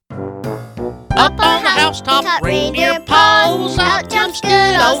Up on the housetop, reindeer paws. Out jumps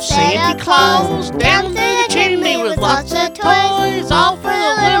good old Santa Claus. Down through the chimney with lots of toys. All for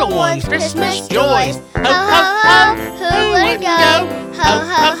the little ones' Christmas joys. Ho, ho, ho, who would it go? Ho,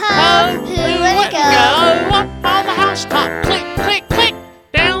 ho, ho, who would it go? Up on the housetop, click, click, click.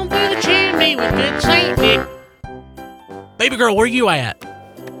 Down through the chimney with good Saint Nick. Baby girl, where you at?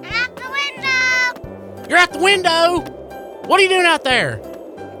 I'm out the window. You're out the window? What are you doing out there?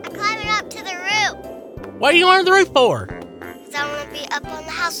 I'm climbing up to the roof. What are you on the roof for? Because I want to be up on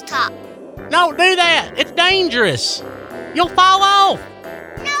the housetop. Don't do that. It's dangerous. You'll fall off.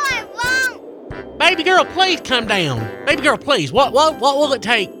 No, I won't. Baby girl, please come down. Baby girl, please. What will it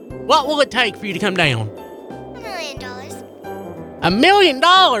take? What will it take for you to come down? $1 million. $1 million?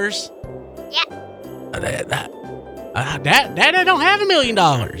 Yeah. Daddy don't have $1 million.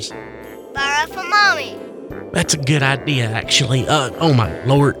 Borrow from Mommy. That's a good idea, actually. Oh my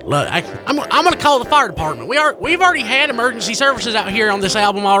Lord! I'm gonna call the fire department. We've already had emergency services out here on this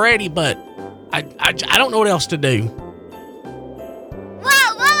album already, but I don't know what else to do. Whoa,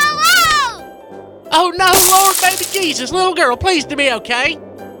 whoa, whoa, whoa! Oh no, Lord, baby Jesus, little girl, please to be okay.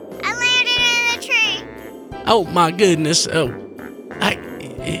 I landed in a tree. Oh my goodness. Oh,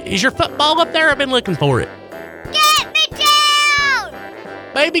 is your football up there? I've been looking for it. Get me down!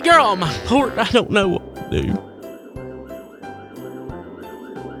 Baby girl, oh my Lord, I don't know what to do.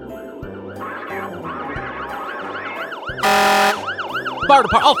 Fire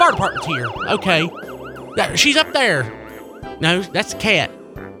department's here. Okay. She's up there. No, that's a cat.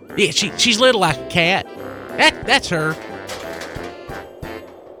 Yeah, she's little like a cat. That's her.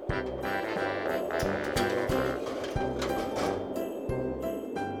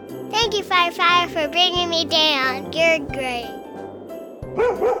 Thank you, Firefly, for bringing me down. You're great.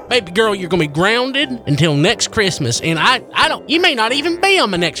 Baby girl, you're gonna be grounded until next Christmas, and you may not even be on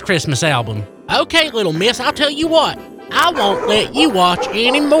my next Christmas album. Okay, little miss, I'll tell you what. I won't let you watch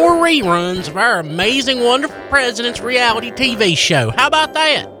any more reruns of our amazing, wonderful president's reality TV show. How about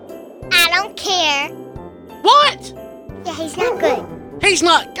that? I don't care. What? Yeah, he's not good. He's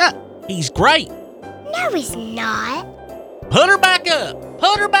not good. He's great. No, he's not. Put her back up.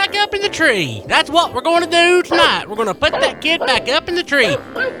 Put her back up in the tree. That's what we're going to do tonight. We're going to put that kid back up in the tree.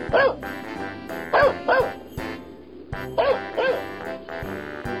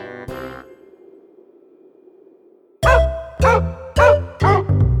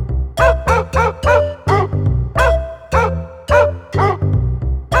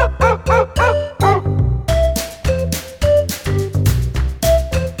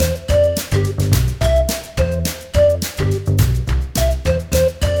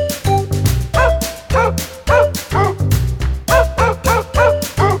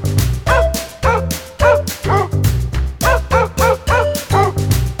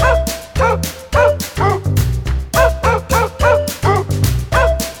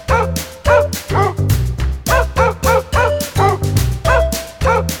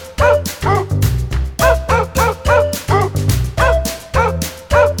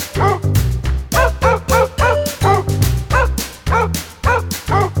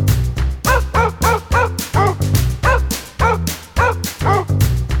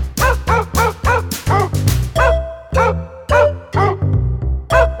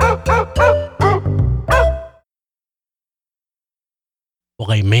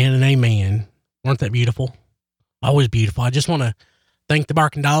 Well, amen and amen. Weren't that beautiful? Always beautiful. I just want to thank the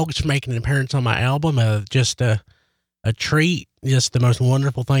Barking Dogs for making an appearance on my album. Just a treat. Just the most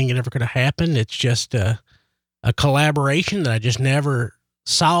wonderful thing that ever could have happened. It's just a collaboration that I just never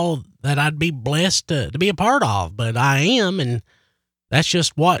saw that I'd be blessed to be a part of. But I am, and that's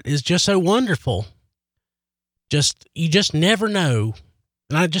just what is just so wonderful. You just never know.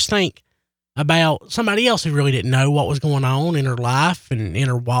 And I just think about somebody else who really didn't know what was going on in her life and in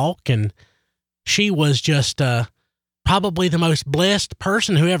her walk. And she was just probably the most blessed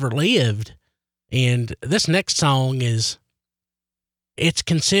person who ever lived. And this next song it's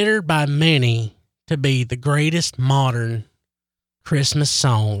considered by many to be the greatest modern Christmas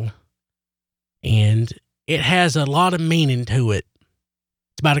song. And it has a lot of meaning to it.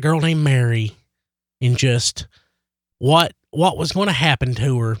 It's about a girl named Mary and just what was going to happen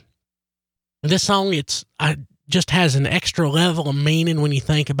to her. This song, just has an extra level of meaning when you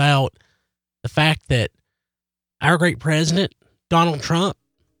think about the fact that our great president, Donald Trump,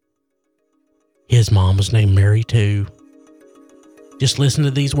 his mom was named Mary too. Just listen to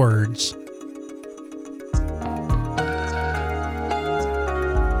these words.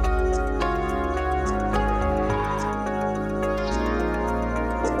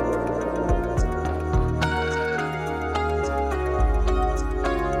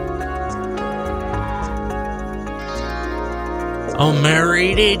 Oh,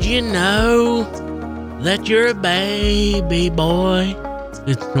 Mary, did you know that you're a baby boy?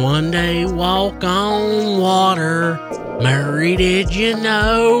 It's one day walk on water. Mary, did you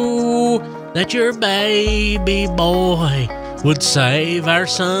know that your baby boy would save our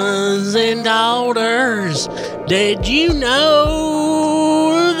sons and daughters? Did you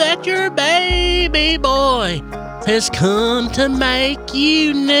know that your baby boy has come to make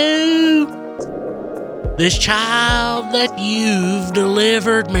you new? This child that you've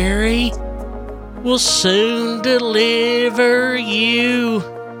delivered, Mary, will soon deliver you.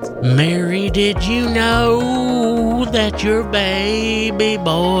 Mary, did you know that your baby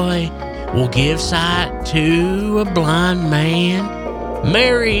boy will give sight to a blind man?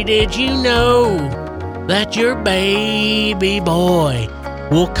 Mary, did you know that your baby boy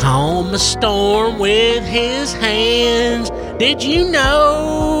will calm a storm with his hands? Did you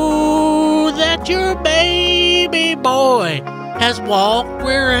know that your baby boy has walked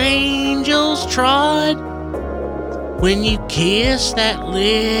where angels trod? When you kiss that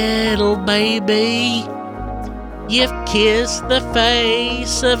little baby, you've kissed the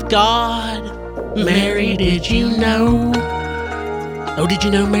face of God. Mary, did you know? Oh, did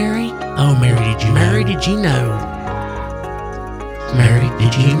you know, Mary? Oh, Mary, did you know? Mary, did you know? Mary,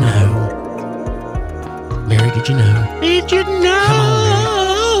 did you know? Mary, did you know? Did you know? Come on, Mary.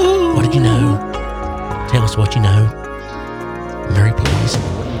 What did you know? Tell us what you know. Mary, please.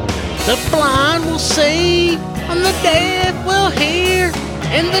 The blind will see, and the deaf will hear,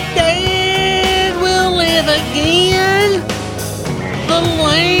 and the dead will live again. The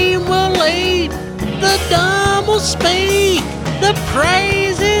lame will lead, the dumb will speak, the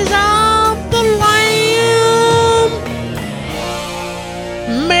praises of the Lamb.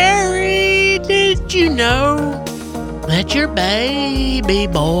 Mary, did you know that your baby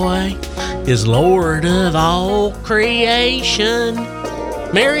boy is Lord of all creation?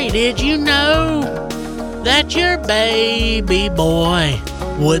 Mary, did you know that your baby boy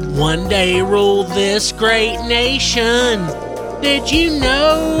would one day rule this great nation? Did you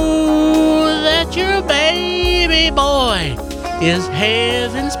know that your baby boy is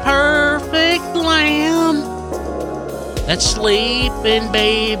heaven's perfect lamb? That sleeping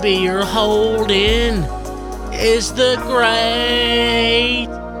baby you're holding is the great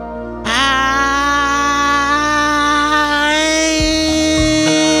I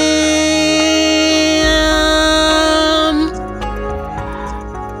am.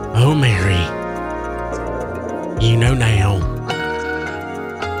 Oh, Mary, you know now.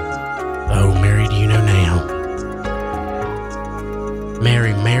 Oh, Mary, do you know now?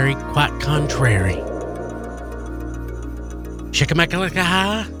 Mary, Mary, quite contrary.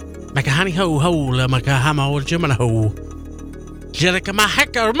 Shikamakalaha, Makahani ho ho, la Makahamo, Jimanaho.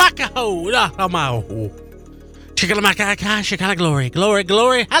 Jelikamahaka, Makaho, la Hamaho. Chikalamaka, Shikala glory, glory,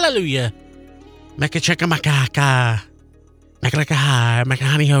 glory, hallelujah. Makachakamaka, Makalakaha,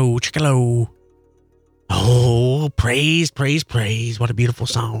 Makahani ho, Chikalo. Oh, praise, praise, praise. What a beautiful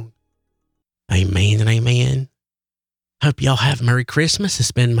song. Amen and amen. Hope y'all have a Merry Christmas.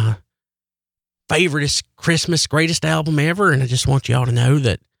 It's been my favorite Christmas, greatest album ever, and I just want y'all to know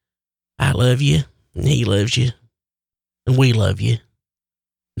that I love you, and he loves you, and we love you.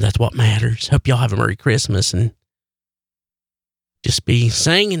 And that's what matters. Hope y'all have a Merry Christmas, and just be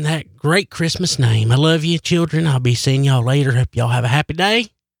singing that great Christmas name. I love you, children. I'll be seeing y'all later. Hope y'all have a happy day,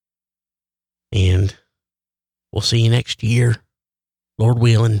 and we'll see you next year, Lord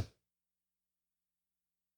willing.